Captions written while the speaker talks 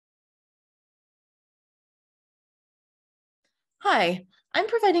Hi, I'm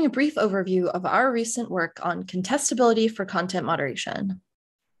providing a brief overview of our recent work on contestability for content moderation.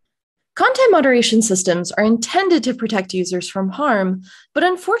 Content moderation systems are intended to protect users from harm, but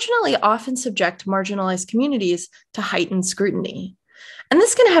unfortunately often subject marginalized communities to heightened scrutiny. And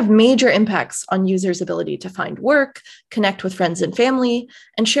this can have major impacts on users' ability to find work, connect with friends and family,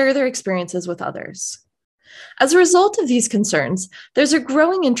 and share their experiences with others. As a result of these concerns, there's a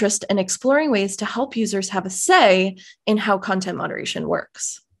growing interest in exploring ways to help users have a say in how content moderation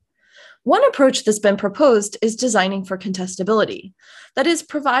works. One approach that's been proposed is designing for contestability, that is,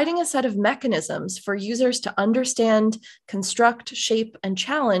 providing a set of mechanisms for users to understand, construct, shape, and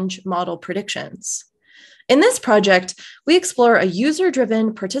challenge model predictions. In this project, we explore a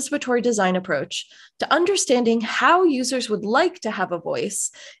user-driven participatory design approach to understanding how users would like to have a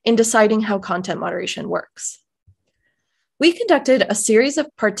voice in deciding how content moderation works. We conducted a series of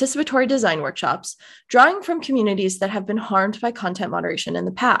participatory design workshops, drawing from communities that have been harmed by content moderation in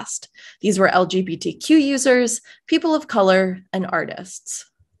the past. These were LGBTQ users, people of color, and artists.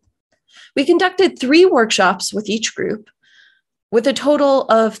 We conducted 3 workshops with each group, with a total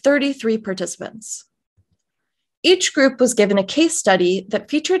of 33 participants. Each group was given a case study that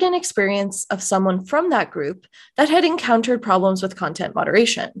featured an experience of someone from that group that had encountered problems with content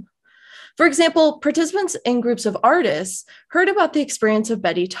moderation. For example, participants in groups of artists heard about the experience of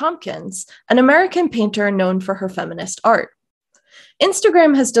Betty Tompkins, an American painter known for her feminist art.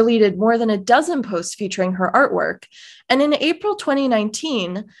 Instagram has deleted more than a dozen posts featuring her artwork, and in April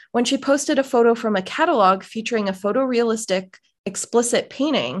 2019, when she posted a photo from a catalog featuring a photorealistic, explicit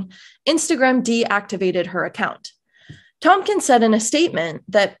painting, Instagram deactivated her account. Tompkins said in a statement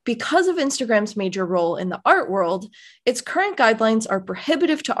that because of Instagram's major role in the art world, its current guidelines are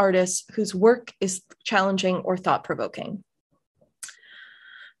prohibitive to artists whose work is challenging or thought-provoking.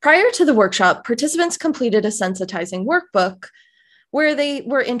 Prior to the workshop, participants completed a sensitizing workbook where they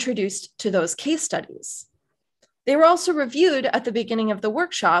were introduced to those case studies. They were also reviewed at the beginning of the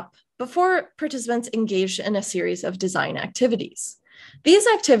workshop before participants engaged in a series of design activities. These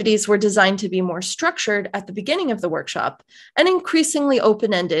activities were designed to be more structured at the beginning of the workshop and increasingly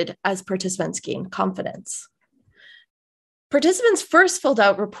open-ended as participants gained confidence. Participants first filled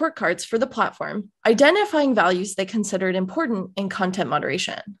out report cards for the platform, identifying values they considered important in content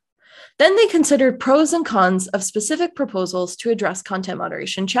moderation. Then they considered pros and cons of specific proposals to address content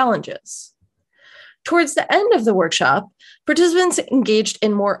moderation challenges. Towards the end of the workshop, participants engaged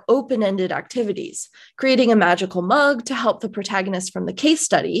in more open-ended activities, creating a magical mug to help the protagonist from the case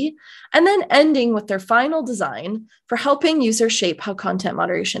study, and then ending with their final design for helping users shape how content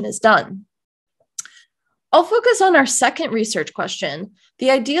moderation is done. I'll focus on our second research question, the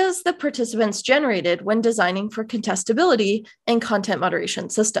ideas that participants generated when designing for contestability in content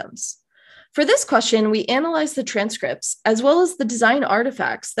moderation systems. For this question, we analyzed the transcripts as well as the design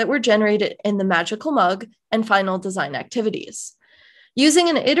artifacts that were generated in the magical mug and final design activities. Using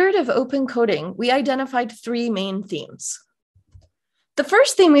an iterative open coding, we identified 3 main themes. The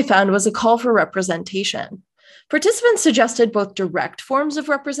first theme we found was a call for representation. Participants suggested both direct forms of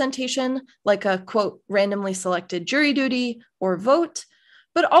representation, like a, quote, randomly selected jury duty or vote,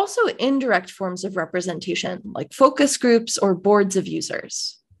 but also indirect forms of representation, like focus groups or boards of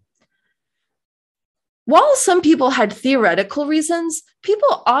users. While some people had theoretical reasons,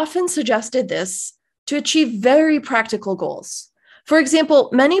 people often suggested this to achieve very practical goals. For example,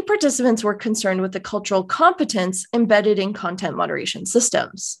 many participants were concerned with the cultural competence embedded in content moderation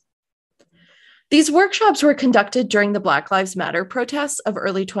systems. These workshops were conducted during the Black Lives Matter protests of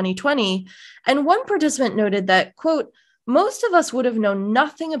early 2020, and one participant noted that, quote, most of us would have known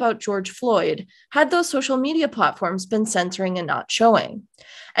nothing about George Floyd had those social media platforms been censoring and not showing.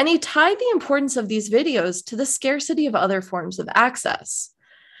 And he tied the importance of these videos to the scarcity of other forms of access.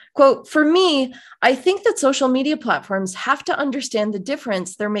 Quote, for me, I think that social media platforms have to understand the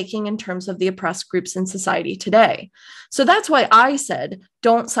difference they're making in terms of the oppressed groups in society today. So that's why I said,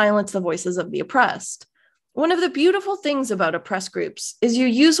 don't silence the voices of the oppressed. One of the beautiful things about oppressed groups is you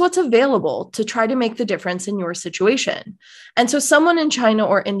use what's available to try to make the difference in your situation. And so someone in China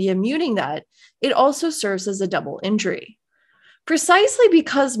or India muting that, it also serves as a double injury. Precisely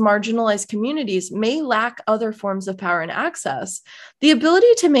because marginalized communities may lack other forms of power and access, the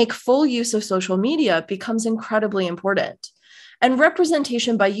ability to make full use of social media becomes incredibly important. And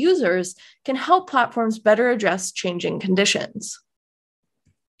representation by users can help platforms better address changing conditions.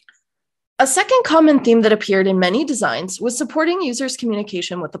 A second common theme that appeared in many designs was supporting users'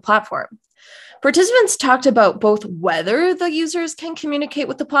 communication with the platform. Participants talked about both whether the users can communicate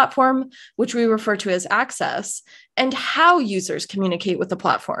with the platform, which we refer to as access, and how users communicate with the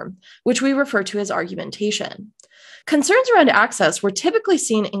platform, which we refer to as argumentation. Concerns around access were typically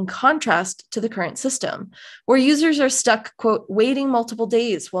seen in contrast to the current system, where users are stuck, quote, waiting multiple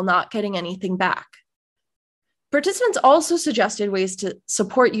days while not getting anything back. Participants also suggested ways to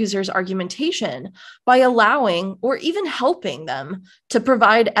support users' argumentation by allowing or even helping them to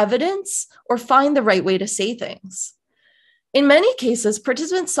provide evidence or find the right way to say things. In many cases,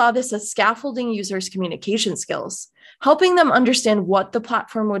 participants saw this as scaffolding users' communication skills, helping them understand what the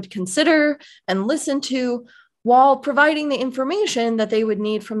platform would consider and listen to, while providing the information that they would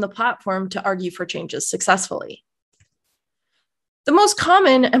need from the platform to argue for changes successfully. The most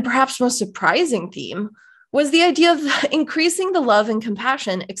common and perhaps most surprising theme was the idea of increasing the love and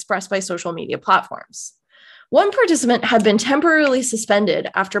compassion expressed by social media platforms. One participant had been temporarily suspended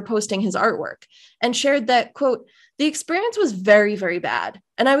after posting his artwork and shared that, quote, the experience was very, very bad,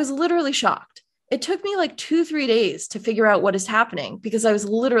 and I was literally shocked. It took me like 2-3 days to figure out what is happening because I was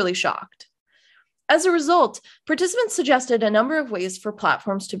literally shocked. As a result, participants suggested a number of ways for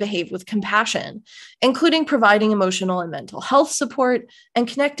platforms to behave with compassion, including providing emotional and mental health support and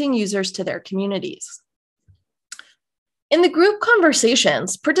connecting users to their communities. In the group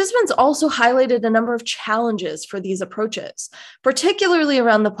conversations, participants also highlighted a number of challenges for these approaches, particularly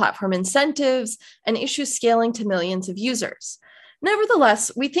around the platform incentives and issues scaling to millions of users. Nevertheless,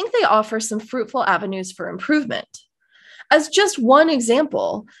 we think they offer some fruitful avenues for improvement. As just one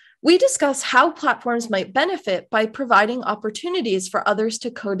example, we discuss how platforms might benefit by providing opportunities for others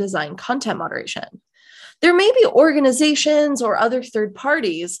to co-design content moderation. There may be organizations or other third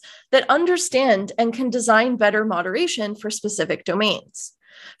parties that understand and can design better moderation for specific domains.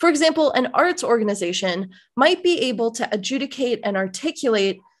 For example, an arts organization might be able to adjudicate and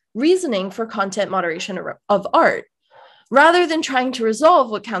articulate reasoning for content moderation of art. Rather than trying to resolve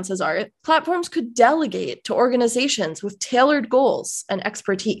what counts as art, platforms could delegate to organizations with tailored goals and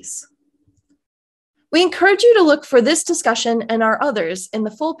expertise. We encourage you to look for this discussion and our others in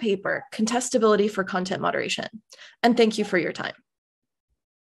the full paper, Contestability for Content Moderation. And thank you for your time.